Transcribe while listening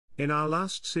In our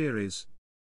last series,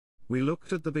 we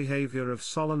looked at the behavior of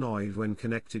solenoid when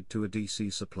connected to a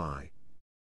DC supply.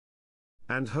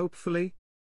 And hopefully,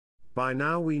 by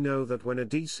now we know that when a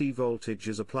DC voltage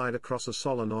is applied across a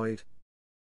solenoid,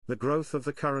 the growth of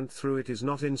the current through it is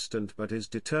not instant but is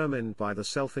determined by the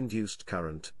self-induced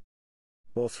current,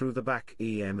 or through the back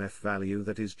EMF value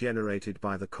that is generated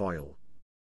by the coil.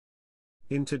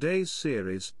 In today's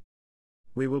series,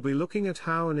 we will be looking at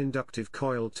how an inductive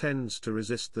coil tends to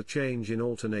resist the change in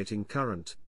alternating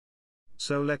current.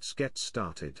 So let's get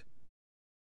started.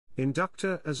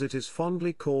 Inductor, as it is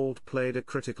fondly called, played a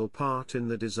critical part in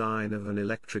the design of an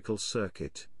electrical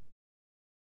circuit.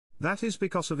 That is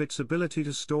because of its ability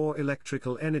to store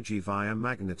electrical energy via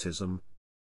magnetism,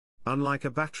 unlike a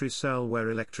battery cell where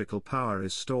electrical power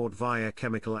is stored via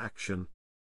chemical action,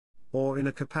 or in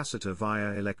a capacitor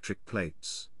via electric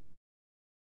plates.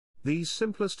 These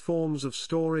simplest forms of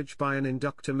storage by an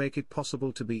inductor make it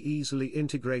possible to be easily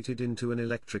integrated into an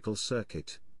electrical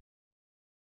circuit.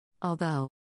 Although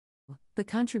the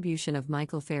contribution of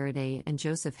Michael Faraday and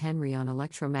Joseph Henry on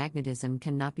electromagnetism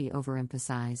cannot be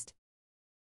overemphasized,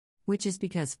 which is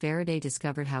because Faraday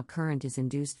discovered how current is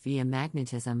induced via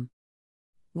magnetism,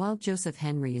 while Joseph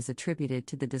Henry is attributed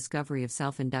to the discovery of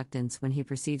self-inductance when he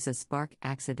perceives a spark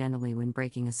accidentally when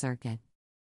breaking a circuit.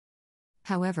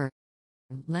 However,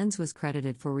 Lenz was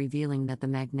credited for revealing that the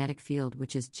magnetic field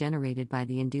which is generated by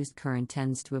the induced current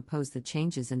tends to oppose the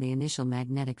changes in the initial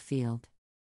magnetic field.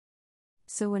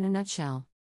 So in a nutshell,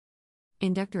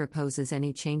 inductor opposes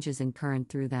any changes in current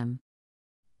through them.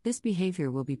 This behavior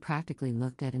will be practically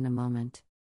looked at in a moment.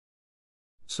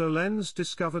 So Lenz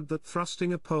discovered that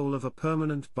thrusting a pole of a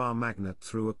permanent bar magnet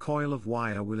through a coil of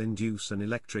wire will induce an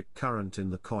electric current in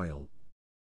the coil.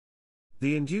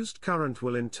 The induced current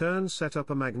will in turn set up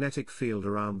a magnetic field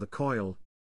around the coil.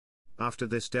 After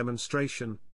this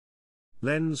demonstration,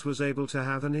 Lenz was able to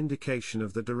have an indication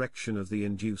of the direction of the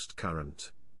induced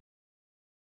current.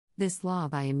 This law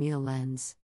by Emil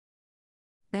Lenz,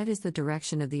 that is the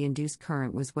direction of the induced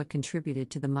current, was what contributed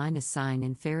to the minus sign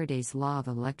in Faraday's law of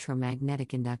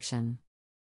electromagnetic induction.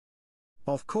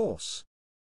 Of course,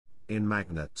 in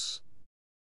magnets,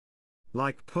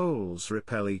 like poles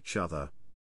repel each other.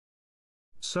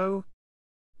 So,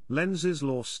 Lenz's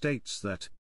law states that,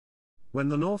 when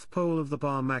the north pole of the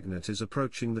bar magnet is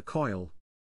approaching the coil,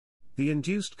 the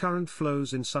induced current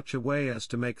flows in such a way as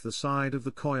to make the side of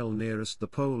the coil nearest the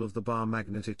pole of the bar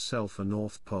magnet itself a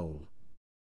north pole.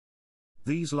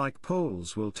 These like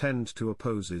poles will tend to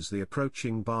oppose the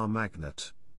approaching bar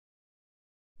magnet.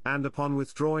 And upon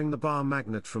withdrawing the bar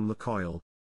magnet from the coil,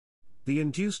 the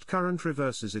induced current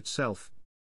reverses itself,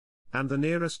 and the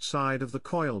nearest side of the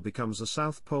coil becomes a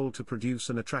south pole to produce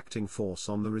an attracting force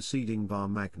on the receding bar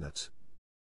magnet.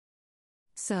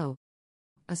 So,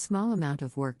 a small amount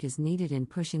of work is needed in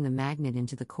pushing the magnet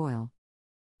into the coil,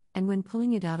 and when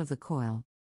pulling it out of the coil,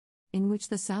 in which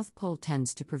the south pole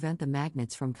tends to prevent the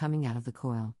magnets from coming out of the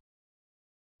coil.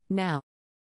 Now,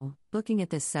 looking at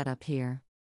this setup here,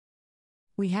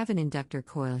 we have an inductor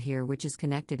coil here which is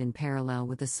connected in parallel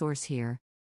with the source here,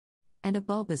 and a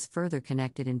bulb is further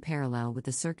connected in parallel with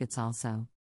the circuits also.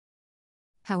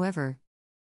 However,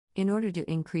 in order to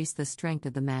increase the strength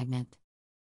of the magnet,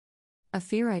 a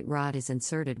ferrite rod is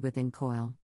inserted within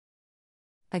coil.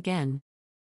 Again,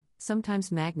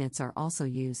 sometimes magnets are also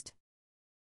used.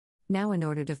 Now, in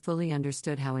order to fully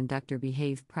understood how inductor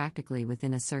behave practically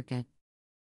within a circuit,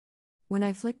 when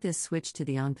I flick this switch to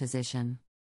the on position,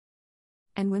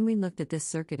 and when we looked at this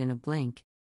circuit in a blink,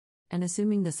 and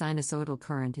assuming the sinusoidal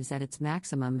current is at its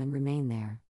maximum and remain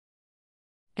there,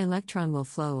 electron will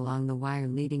flow along the wire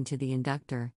leading to the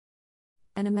inductor,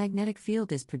 and a magnetic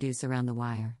field is produced around the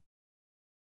wire.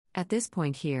 At this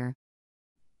point here,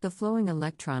 the flowing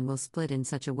electron will split in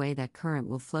such a way that current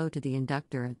will flow to the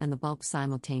inductor and the bulb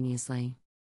simultaneously.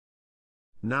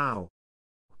 Now,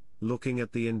 looking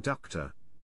at the inductor,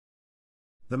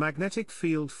 the magnetic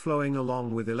field flowing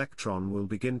along with electron will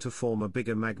begin to form a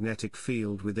bigger magnetic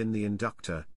field within the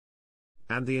inductor,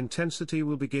 and the intensity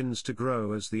will begins to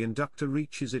grow as the inductor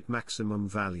reaches its maximum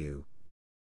value.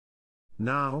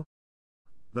 Now,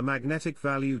 the magnetic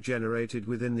value generated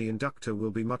within the inductor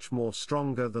will be much more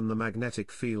stronger than the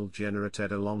magnetic field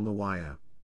generated along the wire.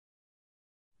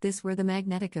 This where the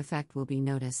magnetic effect will be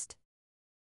noticed.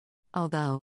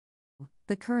 Although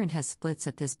the current has splits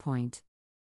at this point,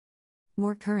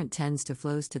 more current tends to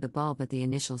flows to the bulb at the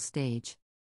initial stage.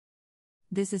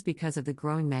 This is because of the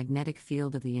growing magnetic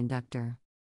field of the inductor.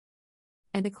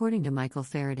 And according to Michael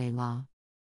Faraday law,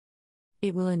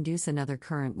 it will induce another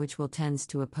current which will tends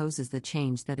to opposes the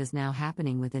change that is now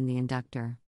happening within the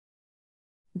inductor.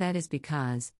 That is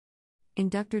because,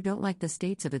 Inductor don't like the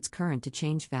states of its current to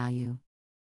change value.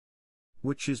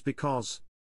 Which is because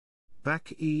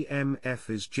back EMF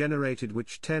is generated,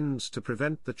 which tends to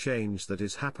prevent the change that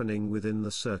is happening within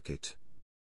the circuit.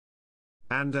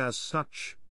 And as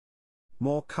such,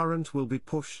 more current will be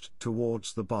pushed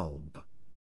towards the bulb.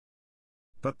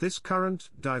 But this current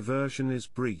diversion is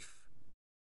brief.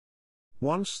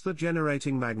 Once the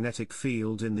generating magnetic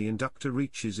field in the inductor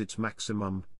reaches its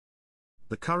maximum,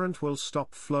 the current will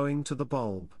stop flowing to the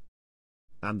bulb,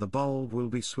 and the bulb will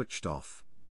be switched off.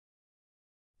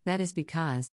 That is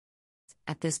because,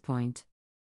 at this point,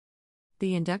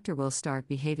 the inductor will start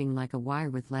behaving like a wire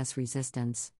with less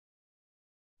resistance.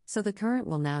 So the current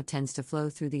will now tends to flow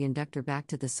through the inductor back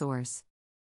to the source.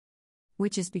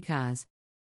 Which is because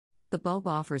the bulb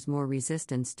offers more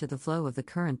resistance to the flow of the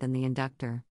current than the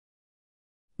inductor.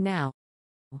 Now,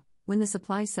 when the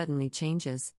supply suddenly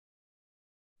changes,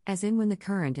 as in when the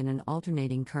current in an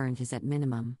alternating current is at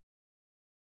minimum,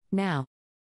 now,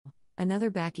 another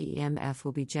back EMF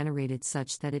will be generated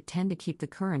such that it tend to keep the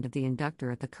current of the inductor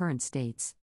at the current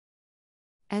states.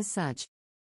 As such,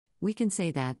 we can say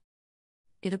that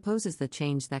it opposes the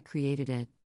change that created it.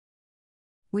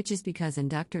 Which is because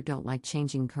inductor don't like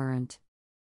changing current.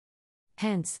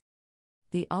 Hence,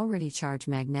 the already charged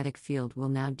magnetic field will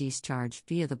now discharge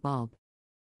via the bulb.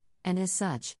 And as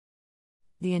such,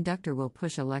 the inductor will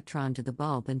push electron to the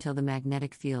bulb until the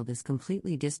magnetic field is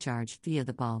completely discharged via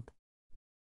the bulb.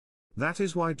 That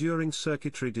is why during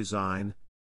circuitry design,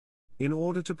 in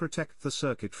order to protect the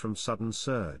circuit from sudden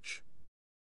surge,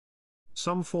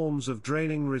 some forms of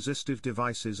draining resistive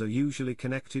devices are usually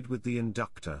connected with the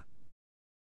inductor.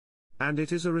 And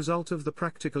it is a result of the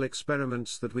practical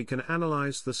experiments that we can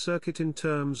analyze the circuit in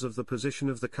terms of the position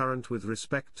of the current with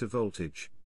respect to voltage,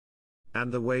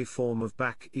 and the waveform of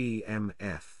back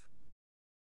EMF.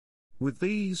 With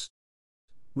these,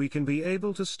 we can be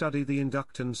able to study the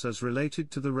inductance as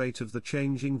related to the rate of the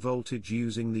changing voltage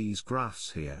using these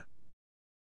graphs here.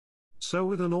 So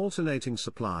with an alternating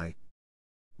supply,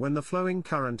 when the flowing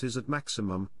current is at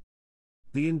maximum,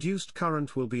 the induced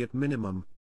current will be at minimum,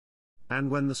 and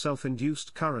when the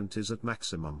self-induced current is at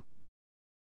maximum,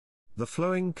 the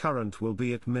flowing current will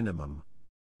be at minimum.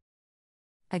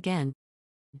 Again,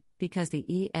 because the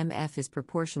EMF is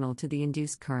proportional to the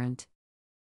induced current.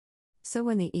 So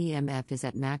when the EMF is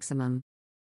at maximum,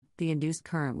 the induced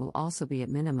current will also be at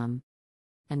minimum,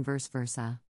 and vice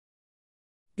versa.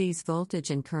 These voltage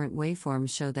and current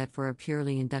waveforms show that for a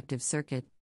purely inductive circuit,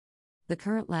 the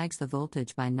current lags the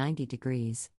voltage by 90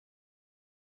 degrees.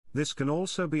 This can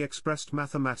also be expressed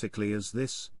mathematically as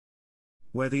this,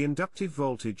 where the inductive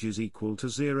voltage is equal to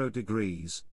 0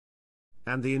 degrees,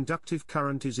 and the inductive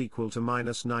current is equal to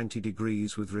minus 90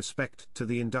 degrees with respect to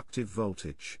the inductive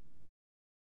voltage.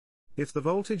 If the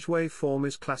voltage waveform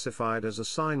is classified as a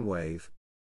sine wave,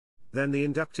 then the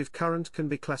inductive current can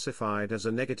be classified as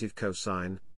a negative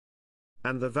cosine,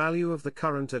 and the value of the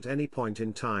current at any point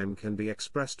in time can be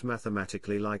expressed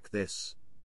mathematically like this,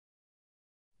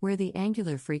 where the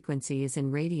angular frequency is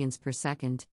in radians per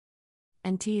second,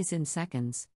 and t is in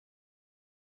seconds.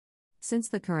 Since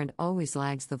the current always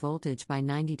lags the voltage by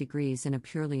 90 degrees in a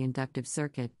purely inductive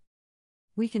circuit,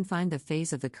 we can find the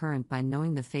phase of the current by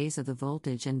knowing the phase of the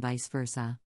voltage and vice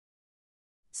versa.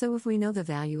 So if we know the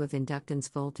value of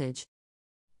inductance voltage,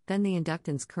 then the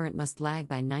inductance current must lag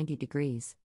by 90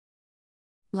 degrees.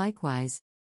 Likewise,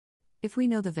 if we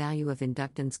know the value of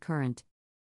inductance current,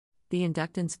 the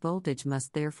inductance voltage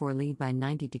must therefore lead by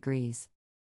 90 degrees.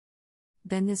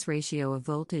 Then this ratio of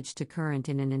voltage to current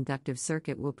in an inductive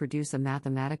circuit will produce a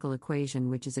mathematical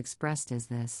equation which is expressed as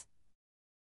this,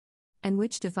 and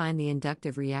which define the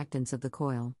inductive reactance of the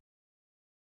coil.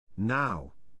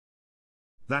 Now,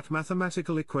 that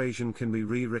mathematical equation can be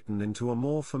rewritten into a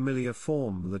more familiar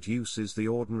form that uses the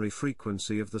ordinary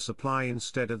frequency of the supply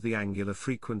instead of the angular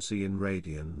frequency in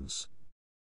radians.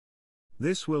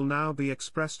 This will now be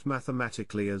expressed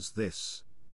mathematically as this,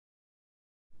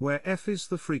 where F is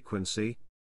the frequency,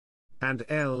 and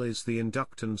L is the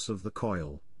inductance of the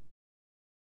coil.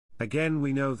 Again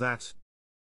we know that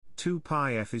 2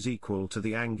 pi F is equal to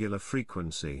the angular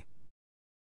frequency.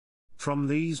 From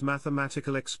these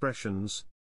mathematical expressions,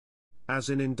 as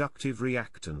in inductive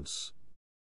reactance,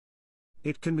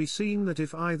 it can be seen that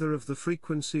if either of the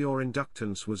frequency or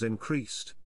inductance was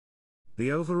increased,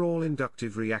 the overall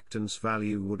inductive reactance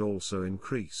value would also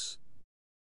increase.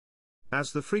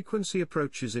 As the frequency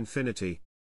approaches infinity,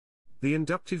 the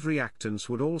inductive reactance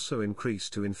would also increase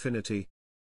to infinity.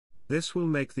 This will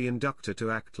make the inductor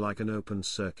to act like an open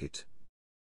circuit.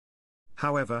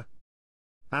 However,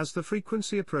 as the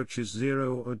frequency approaches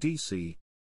 0 or DC,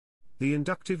 the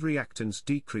inductive reactance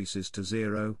decreases to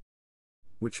zero,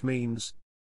 which means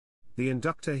the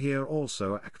inductor here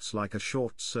also acts like a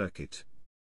short circuit.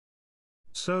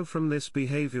 So from this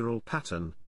behavioral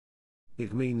pattern,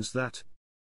 it means that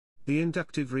the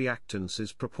inductive reactance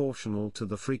is proportional to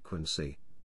the frequency.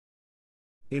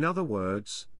 In other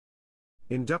words,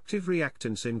 inductive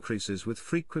reactance increases with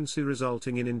frequency,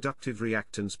 resulting in inductive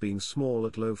reactance being small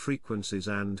at low frequencies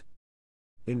and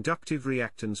inductive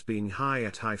reactance being high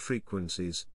at high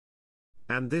frequencies.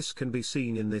 And this can be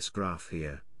seen in this graph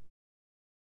here.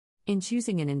 In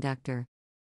choosing an inductor,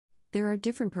 there are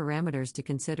different parameters to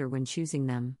consider when choosing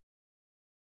them.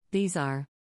 These are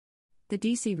the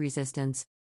DC resistance,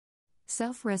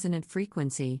 self-resonant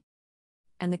frequency,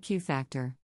 and the Q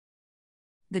factor.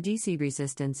 The DC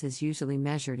resistance is usually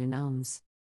measured in ohms.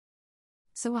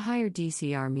 So a higher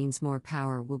DCR means more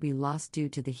power will be lost due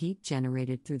to the heat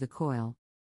generated through the coil,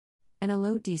 and a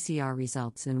low DCR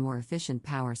results in a more efficient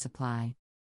power supply.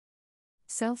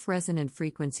 Self-resonant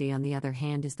frequency, on the other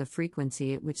hand, is the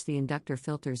frequency at which the inductor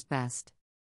filters best.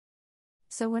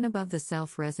 So when above the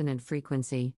self-resonant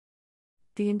frequency,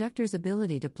 the inductor's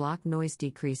ability to block noise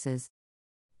decreases.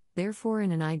 Therefore,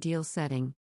 in an ideal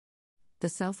setting, the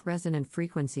self-resonant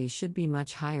frequency should be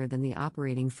much higher than the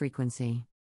operating frequency.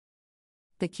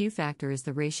 The Q factor is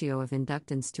the ratio of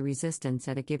inductance to resistance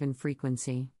at a given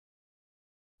frequency.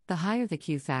 The higher the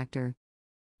Q factor,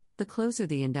 the closer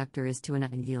the inductor is to an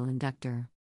ideal inductor.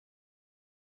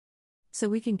 So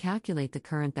we can calculate the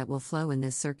current that will flow in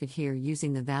this circuit here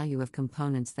using the value of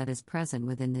components that is present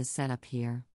within this setup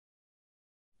here.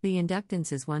 The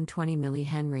inductance is 120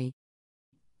 mH,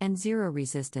 and zero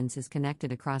resistance is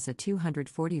connected across a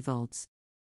 240 volts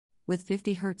with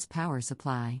 50 Hz power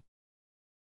supply.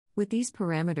 With these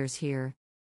parameters here,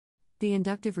 the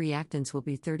inductive reactance will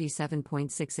be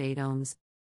 37.68 ohms,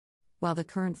 while the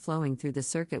current flowing through the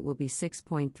circuit will be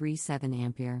 6.37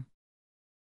 ampere.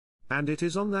 And it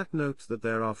is on that note that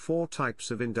there are four types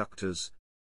of inductors.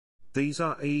 These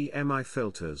are EMI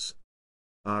filters,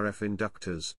 RF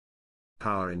inductors,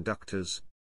 power inductors,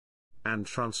 and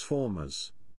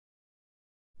transformers,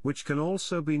 which can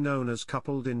also be known as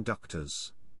coupled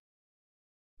inductors.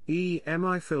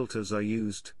 EMI filters are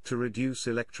used to reduce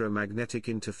electromagnetic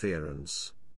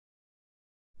interference.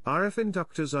 RF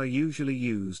inductors are usually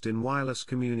used in wireless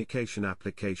communication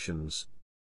applications.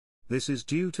 This is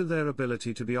due to their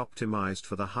ability to be optimized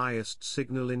for the highest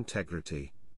signal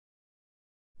integrity.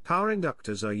 Power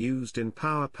inductors are used in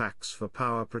power packs for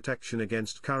power protection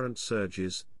against current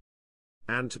surges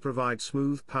and to provide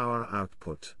smooth power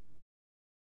output.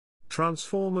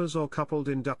 Transformers or coupled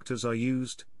inductors are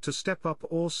used to step up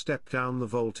or step down the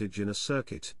voltage in a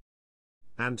circuit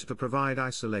and to provide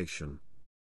isolation.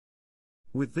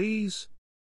 With these,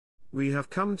 we have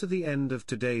come to the end of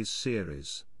today's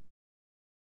series.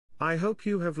 I hope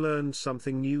you have learned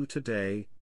something new today.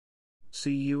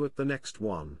 See you at the next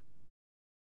one.